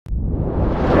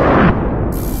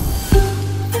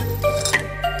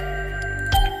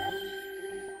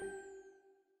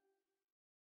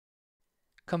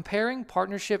Comparing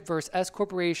partnership versus S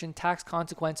corporation tax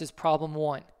consequences, problem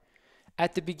 1.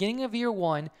 At the beginning of year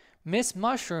 1, Miss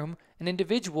Mushroom, an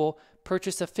individual,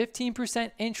 purchased a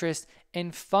 15% interest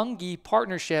in Fungi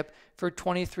Partnership for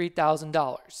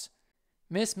 $23,000.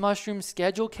 Miss Mushroom's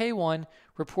Schedule K1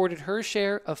 reported her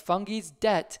share of Fungi's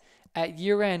debt at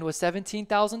year-end was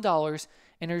 $17,000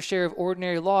 and her share of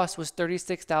ordinary loss was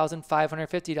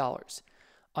 $36,550.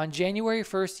 On January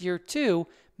 1st, year 2,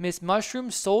 Miss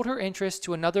Mushroom sold her interest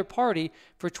to another party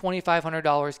for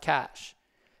 $2,500 cash.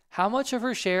 How much of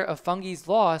her share of Fungi's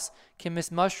loss can Miss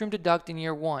Mushroom deduct in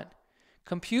year 1?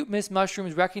 Compute Miss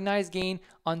Mushroom's recognized gain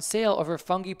on sale of her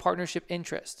Fungi Partnership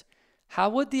interest. How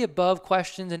would the above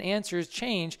questions and answers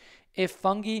change if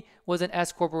Fungi was an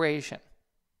S corporation?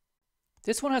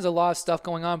 This one has a lot of stuff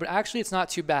going on, but actually it's not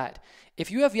too bad. If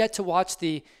you have yet to watch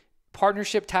the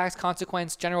Partnership Tax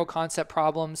Consequence General Concept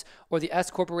Problems or the S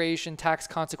Corporation Tax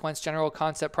Consequence General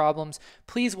Concept Problems,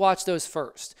 please watch those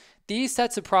first. These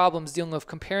sets of problems dealing with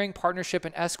comparing partnership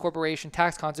and S corporation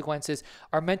tax consequences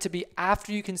are meant to be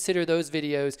after you consider those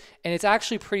videos, and it's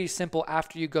actually pretty simple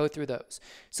after you go through those.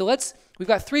 So we've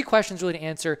got 3 questions really to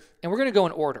answer, and we're going to go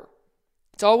in order.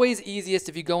 It's always easiest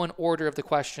if you go in order of the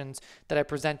questions that I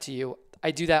present to you.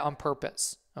 I do that on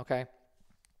purpose, okay?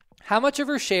 How much of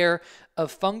her share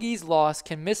of Fungi's loss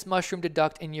can Miss Mushroom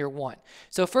deduct in year 1?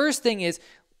 So first thing is,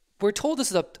 we're told this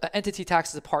is an entity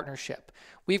tax as a partnership.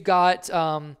 We've got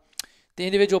the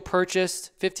individual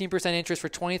purchased 15% interest for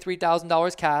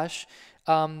 $23,000 cash.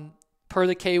 Per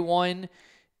the K1,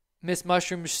 Miss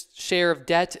Mushroom's share of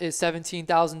debt is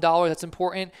 $17,000. That's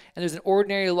important. And there's an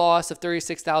ordinary loss of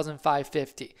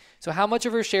 $36,550. So how much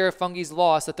of her share of Fungi's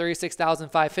loss, the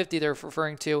 $36,550 they're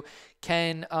referring to,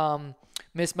 can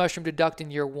Miss Mushroom deduct in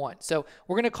year 1? So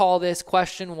we're going to call this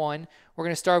question 1. We're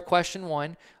going to start with question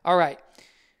 1. All right.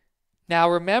 Now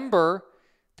remember,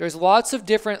 there's lots of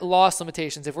different loss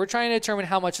limitations. If we're trying to determine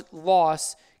how much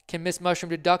loss can Miss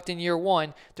Mushroom deduct in year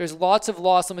 1, there's lots of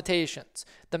loss limitations.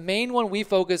 The main one we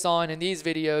focus on in these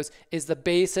videos is the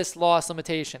basis loss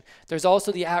limitation. There's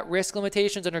also the at-risk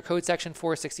limitations under Code Section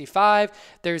 465.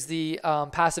 There's the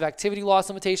passive activity loss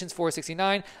limitations,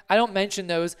 469. I don't mention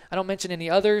those. I don't mention any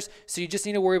others, so you just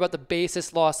need to worry about the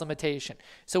basis loss limitation.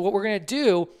 So what we're going to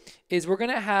do is we're going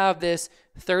to have this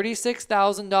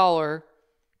 $36,000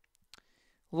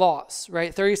 loss,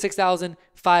 right?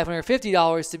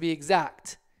 $36,550 to be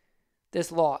exact,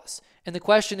 this loss. And the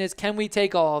question is, can we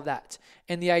take all of that?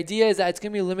 And the idea is that it's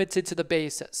going to be limited to the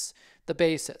basis,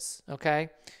 okay?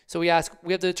 So we have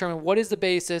to determine what is the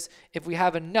basis if we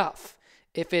have enough.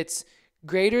 If it's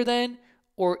greater than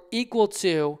or equal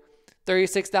to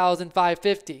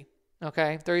 $36,550,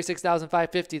 okay?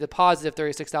 $36,550, the positive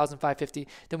 $36,550,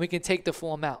 then we can take the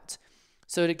full amount.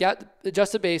 So to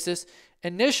adjust the basis,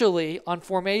 initially on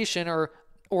formation or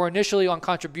initially on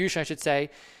contribution, I should say,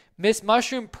 Miss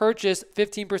Mushroom purchased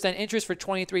 15% interest for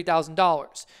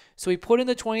 $23,000. So we put in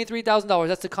the $23,000.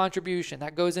 That's the contribution.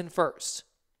 That goes in first.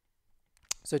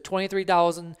 So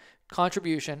 $23,000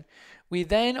 contribution. We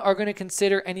then are going to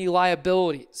consider any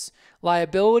liabilities.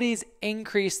 Liabilities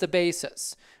increase the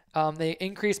basis. They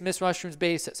increase Miss Mushroom's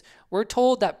basis. We're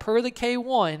told that per the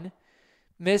K1,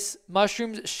 Miss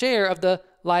Mushroom's share of the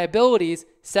liabilities,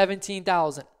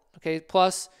 $17,000, okay,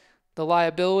 plus the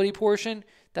liability portion,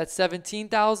 that's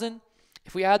 $17,000.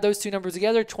 If we add those two numbers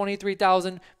together,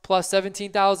 $23,000 plus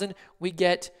 $17,000, we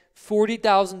get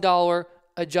 $40,000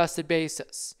 adjusted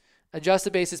basis.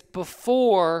 Adjusted basis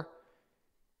before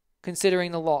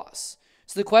considering the loss.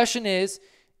 So the question is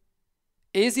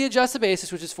the adjusted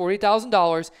basis, which is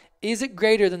 $40,000, is it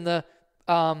greater than the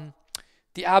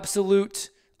absolute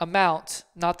amount,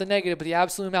 not the negative, but the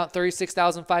absolute amount,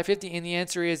 $36,550, and the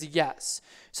answer is yes.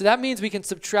 So that means we can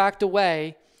subtract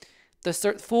away the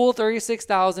full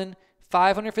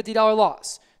 $36,550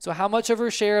 loss. So how much of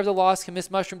her share of the loss can Miss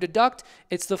Mushroom deduct?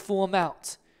 It's the full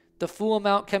amount. The full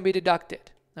amount can be deducted,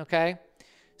 okay?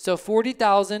 So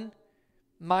 $40,000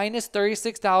 minus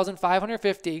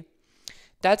 $36,550,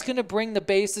 that's going to bring the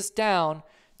basis down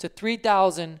to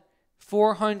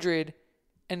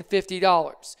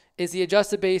 $3,450 is the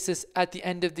adjusted basis at the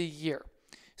end of the year.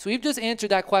 So we've just answered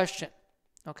that question,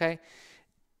 okay?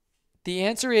 The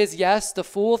answer is yes, the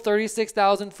full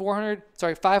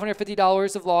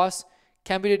 $550 of loss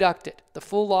can be deducted. The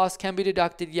full loss can be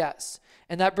deducted, yes.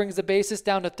 And that brings the basis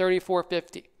down to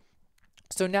 $3,450.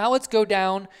 So now let's go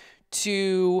down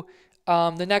to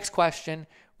the next question,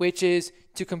 which is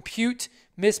to compute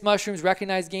Miss Mushroom's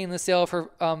recognized gain in the sale of her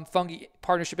fungi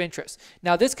partnership interest.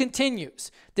 Now this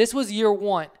continues. This was year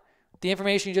 1, the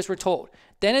information you just were told.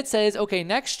 Then it says, okay,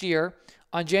 next year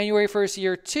On January 1st,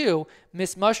 year 2,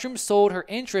 Miss Mushroom sold her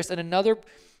interest in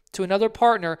to another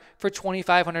partner for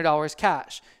 $2,500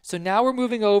 cash. So now we're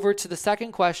moving over to the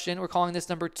second question. We're calling this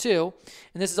number 2,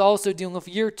 and this is also dealing with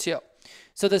year 2.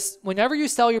 So this, whenever you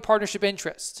sell your partnership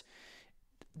interest,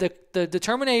 the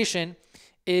determination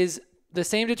is the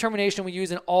same determination we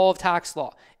use in all of tax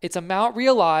law. It's amount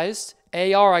realized,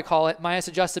 AR I call it, minus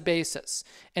adjusted basis.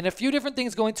 And a few different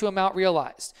things go into amount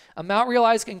realized. Amount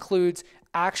realized includes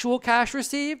actual cash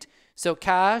received, so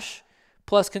cash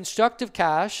plus constructive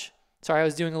cash. Sorry, I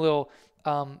was doing a little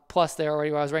plus there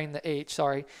already where I was writing the H,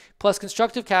 sorry. Plus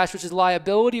constructive cash, which is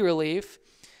liability relief,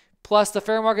 plus the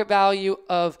fair market value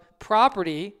of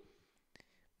property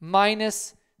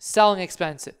minus selling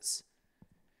expenses.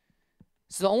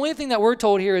 So the only thing that we're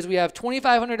told here is we have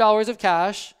 $2,500 of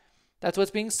cash. That's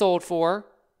what's being sold for.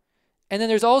 And then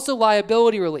there's also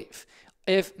liability relief.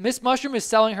 If Miss Mushroom is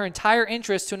selling her entire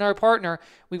interest to another partner,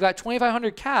 we've got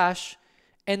 $2,500 cash.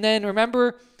 And then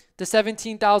remember the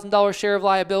 $17,000 share of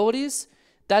liabilities?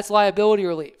 That's liability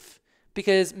relief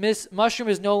because Miss Mushroom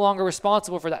is no longer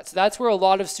responsible for that. So that's where a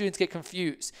lot of students get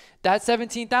confused. That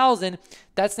 $17,000,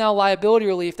 that's now liability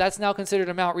relief. That's now considered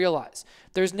amount realized.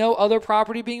 There's no other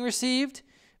property being received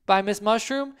by Miss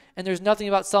Mushroom, and there's nothing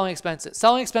about selling expenses.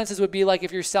 Selling expenses would be like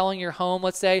if you're selling your home,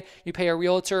 let's say, you pay a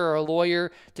realtor or a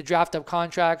lawyer to draft up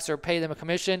contracts or pay them a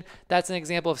commission. That's an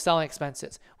example of selling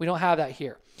expenses. We don't have that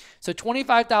here. So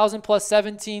 $25,000 plus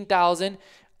 $17,000,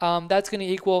 that's going to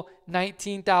equal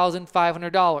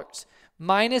 $19,500.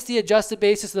 Minus the adjusted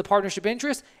basis of the partnership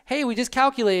interest, hey, we just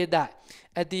calculated that.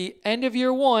 At the end of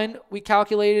year 1, we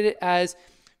calculated it as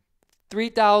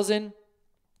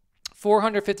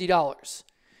 $3,450.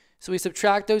 So we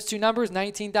subtract those two numbers,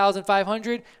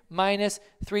 $19,500 minus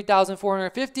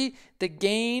 $3,450. The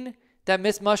gain that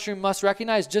Miss Mushroom must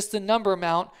recognize, just the number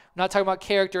amount, I'm not talking about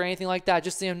character or anything like that,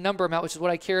 just the number amount, which is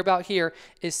what I care about here,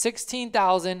 is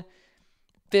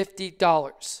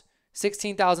 $16,050.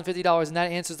 $16,050, and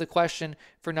that answers the question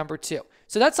for number 2.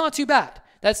 So that's not too bad.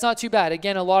 That's not too bad.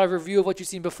 Again, a lot of review of what you've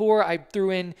seen before. I threw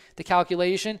in the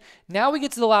calculation. Now we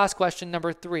get to the last question,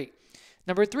 number 3.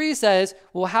 Number 3 says,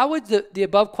 well, how would the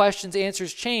above questions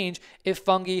answers change if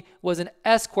Fungi was an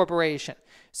S corporation?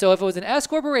 So if it was an S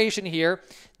corporation here,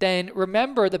 then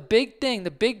remember the big thing,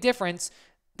 the big difference,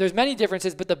 there's many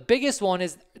differences, but the biggest one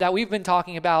is that we've been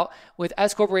talking about with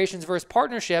S corporations versus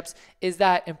partnerships is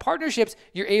that in partnerships,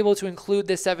 you're able to include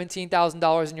this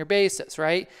 $17,000 in your basis,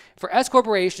 right? For S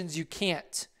corporations, you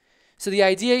can't. So the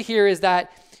idea here is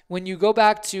that when you go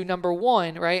back to number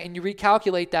 1, right, and you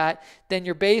recalculate that, then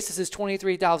your basis is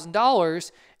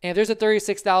 $23,000. And if there's a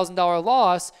 $36,000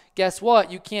 loss, guess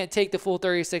what? You can't take the full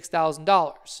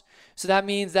 $36,000. So that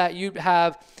means that you'd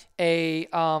have a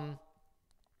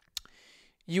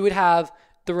you would have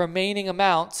the remaining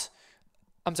amount,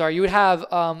 you would have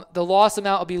the loss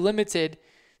amount will be limited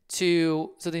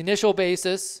to, so the initial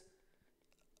basis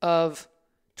of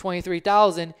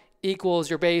 $23,000 equals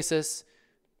your basis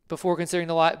before considering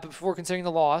the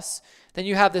loss. Then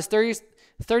you have this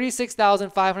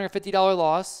 $36,550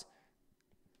 loss.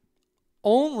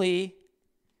 Only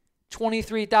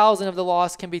 $23,000 of the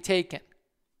loss can be taken.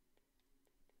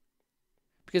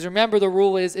 Because remember, the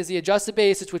rule is the adjusted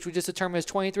basis, which we just determined as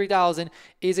 $23,000,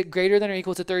 is it greater than or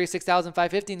equal to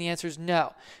 $36,550? And the answer is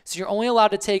no. So you're only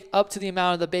allowed to take up to the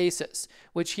amount of the basis,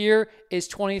 which here is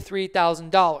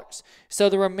 $23,000. So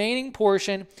the remaining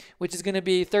portion, which is going to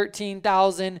be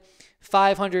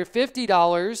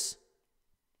 $13,550,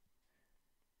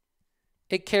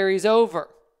 it carries over.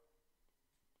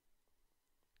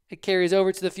 It carries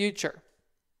over to the future.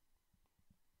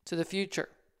 To the future.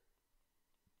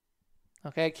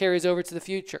 Okay, it carries over to the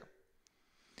future.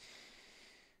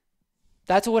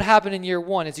 That's what would happen in year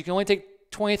 1, is you can only take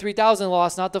 $23,000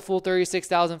 loss, not the full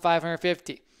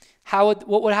 $36,550.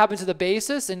 What would happen to the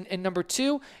basis in number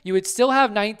 2? You would still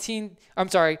have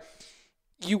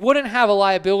you wouldn't have a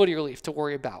liability relief to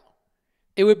worry about.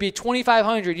 It would be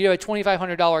 $2,500, you have a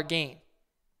 $2,500 gain.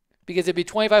 Because it'd be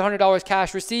 $2,500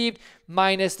 cash received,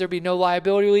 minus there'd be no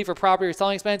liability relief or property or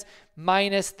selling expense,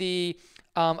 minus the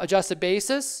adjusted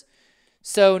basis.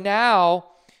 So now,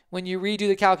 when you redo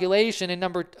the calculation in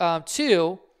number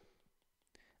 2,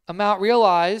 amount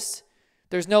realized,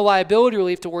 there's no liability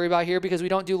relief to worry about here because we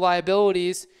don't do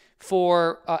liabilities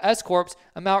for S Corps.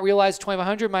 Amount realized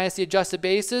 $2,500 minus the adjusted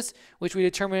basis, which we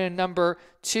determine in number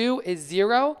 2 is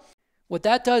 0. What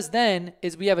that does then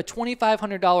is we have a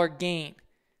 $2,500 gain.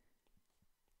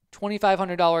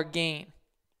 $2,500 gain.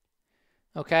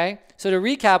 Okay, so to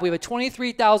recap, we have a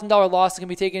 $23,000 loss that can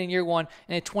be taken in year 1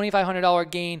 and a $2,500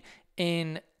 gain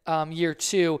in year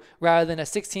 2 rather than a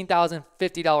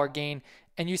 $16,050 gain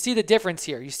And you see the difference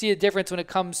here. You see a difference when it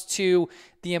comes to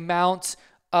the amount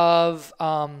of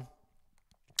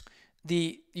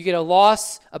you get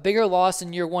a bigger loss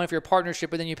in year one if you're a partnership,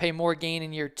 but then you pay more gain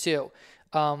in year two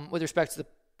with respect to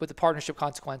the partnership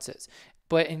consequences.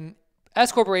 But in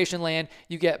S corporation land,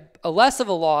 you get a less of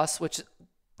a loss, which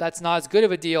that's not as good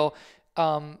of a deal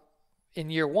in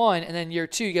year one, and then year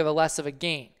two you get a less of a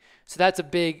gain. So that's a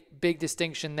big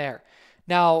distinction there.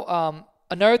 Now,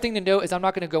 another thing to note is I'm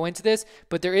not going to go into this,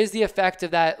 but there is the effect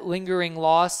of that lingering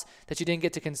loss that you didn't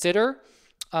get to consider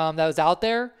that was out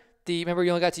there. Remember,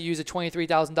 you only got to use the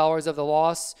 $23,000 of the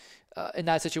loss in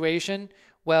that situation.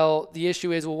 Well, the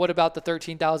issue is, what about the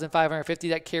 $13,550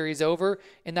 that carries over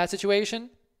in that situation?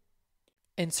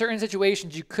 In certain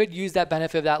situations, you could use that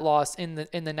benefit of that loss in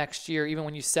the next year, even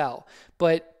when you sell.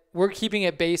 But we're keeping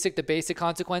it basic, the basic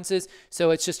consequences.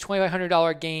 So it's just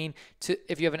 $2,500 gain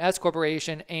if you have an S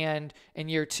corporation and in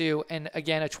year two, and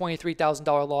again, a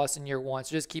 $23,000 loss in year one.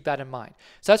 So just keep that in mind.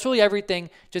 So that's really everything.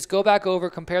 Just go back over,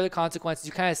 compare the consequences.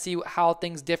 You kind of see how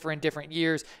things differ in different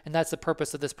years, and that's the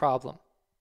purpose of this problem.